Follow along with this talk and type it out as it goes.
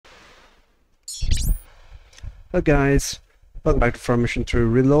Hello guys, welcome back to Formation 3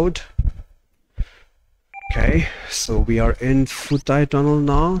 Reload. Okay, so we are in Futai tunnel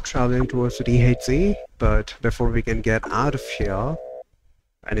now, traveling towards the DHZ, but before we can get out of here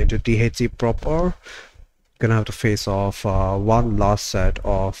and into DHZ proper, gonna have to face off one last set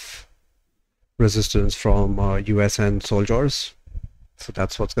of resistance from US and soldiers. So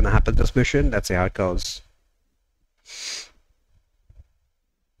that's what's gonna happen this mission. Let's see how it goes.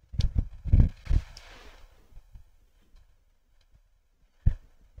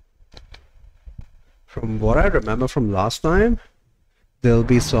 From what I remember from last time, there'll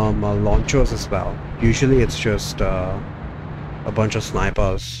be some launchers as well. Usually it's just a bunch of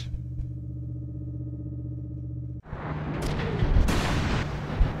snipers.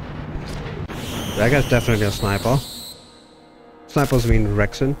 That guy's definitely a sniper. Snipers mean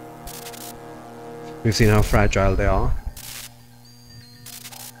Rexon. We've seen how fragile they are.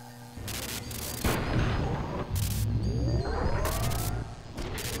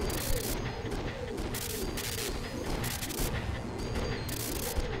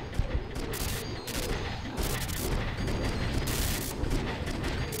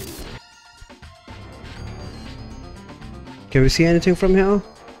 Can we see anything from here?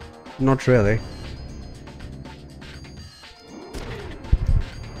 Not really.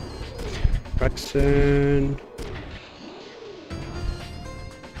 Rexon.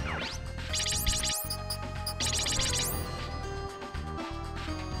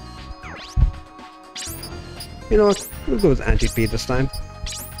 You know what? We'll go with anti-P this time.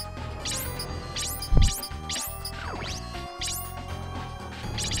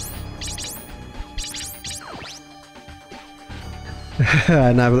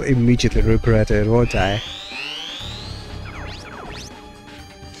 And I will immediately regret it, won't I?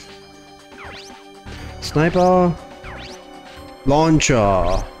 Sniper.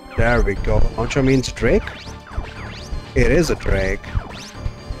 Launcher. There we go. Launcher means Drake? It is a Drake.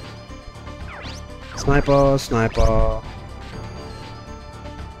 Sniper, sniper.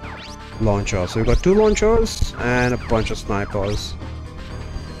 Launcher. So we've got two launchers and a bunch of snipers.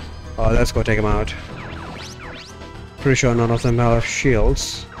 Let's go take them out. Pretty sure none of them have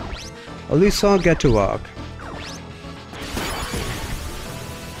shields. Alisa, get to work.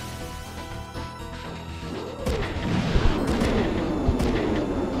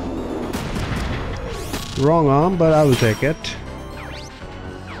 Wrong arm, but I will take it.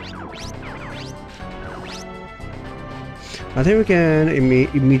 I think we can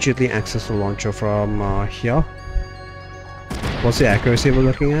immediately access the launcher from here. What's the accuracy we're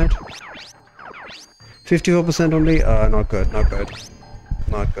looking at? 54% only? Not good, not good.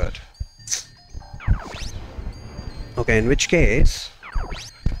 Not good. Okay, in which case,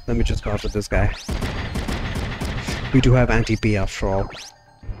 let me just go after this guy. We do have anti-P after all.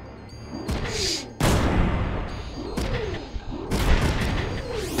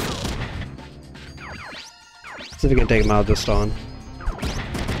 See if we can take him out this turn.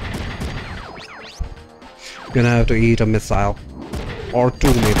 Gonna have to eat a missile. Or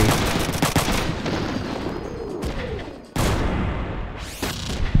two maybe.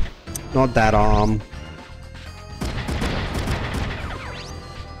 Not that arm.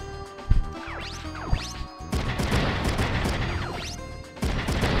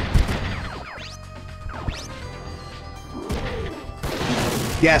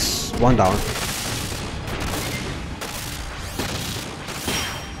 Yes, one down.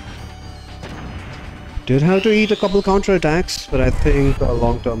 Did have to eat a couple counterattacks, but I think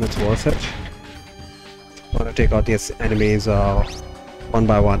long term it's worth it. Want to take out these enemies one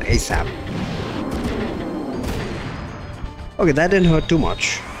by one ASAP. Okay, that didn't hurt too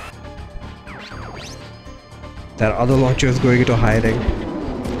much. That other launcher is going into hiding.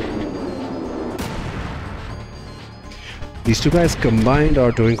 These two guys combined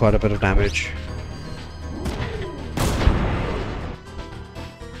are doing quite a bit of damage.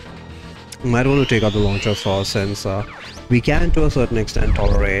 Might want to take out the launcher first, since we can to a certain extent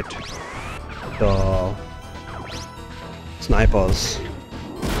tolerate the snipers.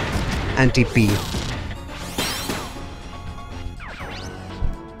 Anti-P.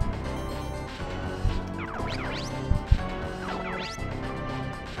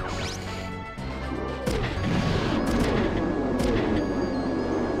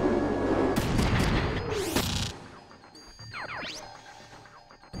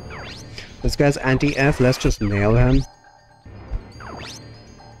 This guy's anti-F, let's just nail him.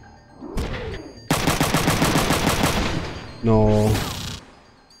 No.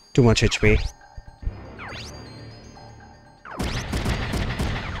 Too much HP.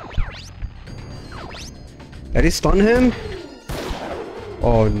 Did he stun him?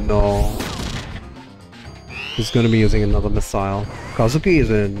 Oh no. He's gonna be using another missile. Kazuki is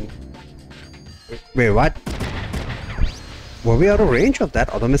in... Wait, what? Were we out of range of that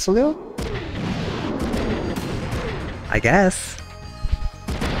other missile here? I guess.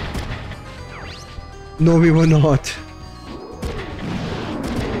 No, we were not.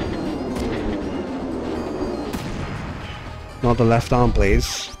 Not the left arm,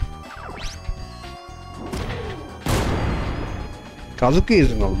 please. Kazuki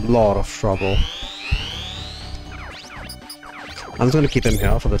is in a lot of trouble. I'm just gonna keep him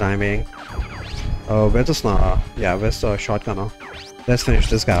here for the time being. Where's the sniper? Yeah, where's the shotgunner? Let's finish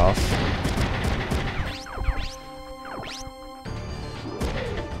this guy off.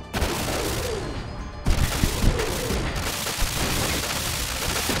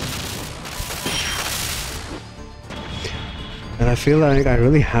 And I feel like I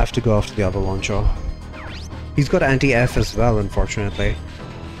really have to go after the other launcher. He's got anti-F as well, unfortunately.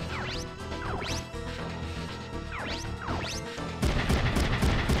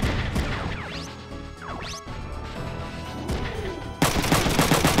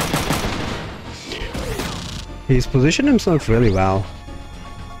 He's positioned himself really well.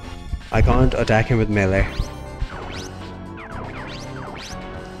 I can't attack him with melee.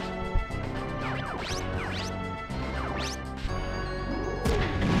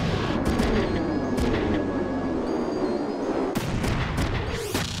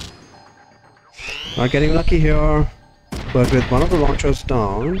 Not getting lucky here, but with one of the launchers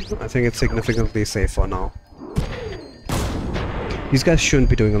down, I think it's significantly safer now. These guys shouldn't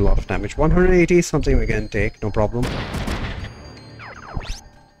be doing a lot of damage. 180 is something we can take, no problem.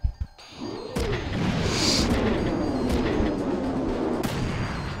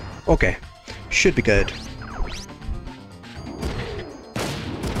 Okay, should be good.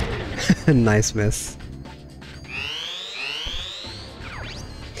 Nice miss.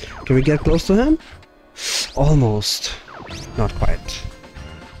 Can we get close to him? Almost. Not quite.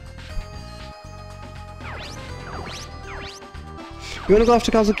 You wanna go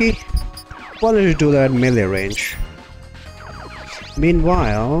after Kazuki? Why don't you do that at melee range?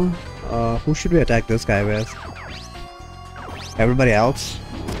 Meanwhile, who should we attack this guy with? Everybody else?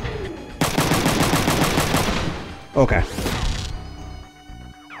 Okay.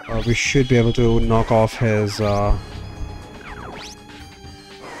 We should be able to knock off his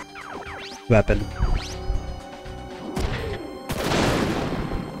weapon.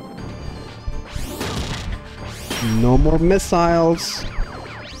 No more missiles.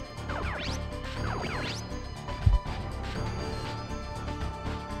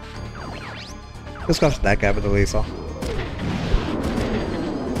 Let's go after that guy with Alisa.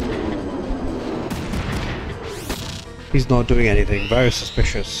 He's not doing anything. Very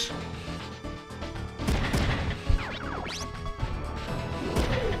suspicious.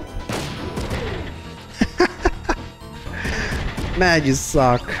 Man, you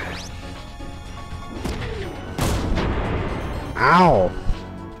suck. Ow!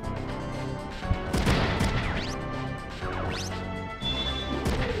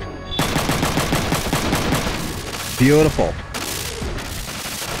 Beautiful.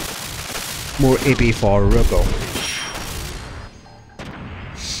 More AP for Roko.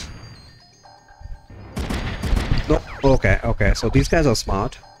 No, okay, so these guys are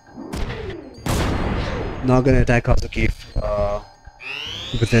smart. Not gonna attack Kazuki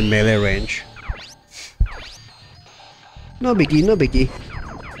within melee range. No biggie, no biggie.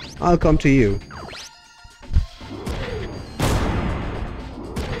 I'll come to you.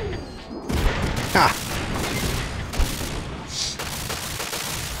 Ha!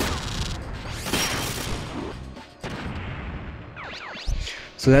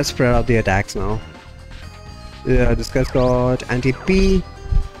 So let's spread out the attacks now. Yeah, this guy's got anti-P.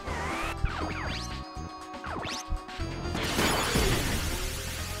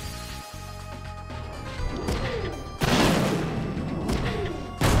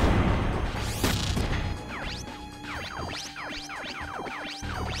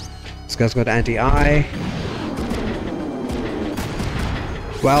 This guy's got anti-I.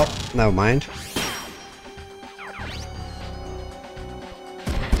 Well, never mind.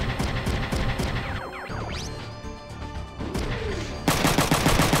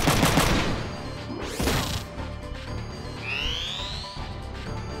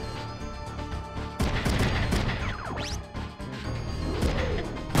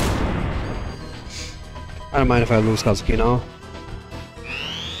 I don't mind if I lose Kazuki now.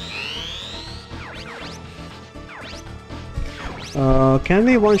 Can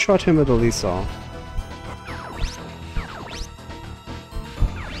we one-shot him with Alisa?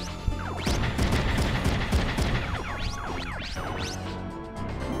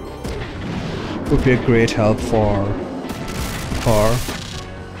 would be a great help for her.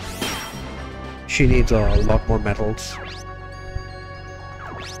 She needs a lot more medals.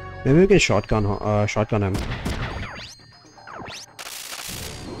 Maybe we can shotgun him.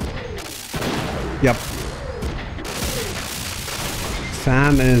 Yep.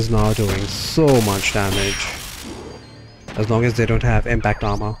 Fam is now doing so much damage. As long as they don't have impact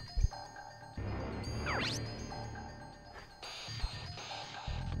armor.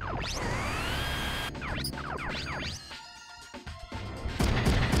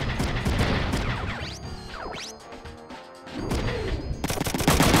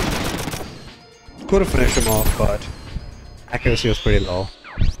 Could have finished him off, but accuracy was pretty low.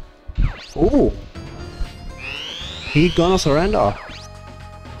 Ooh! He gonna surrender.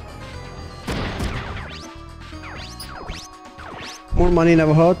 More money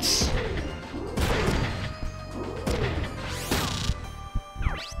never hurts.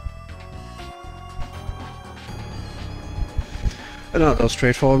 Another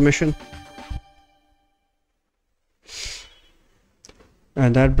straightforward mission.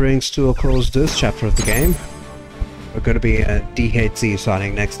 And that brings to a close this chapter of the game. We're going to be at DHC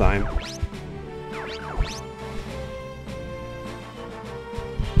starting next time.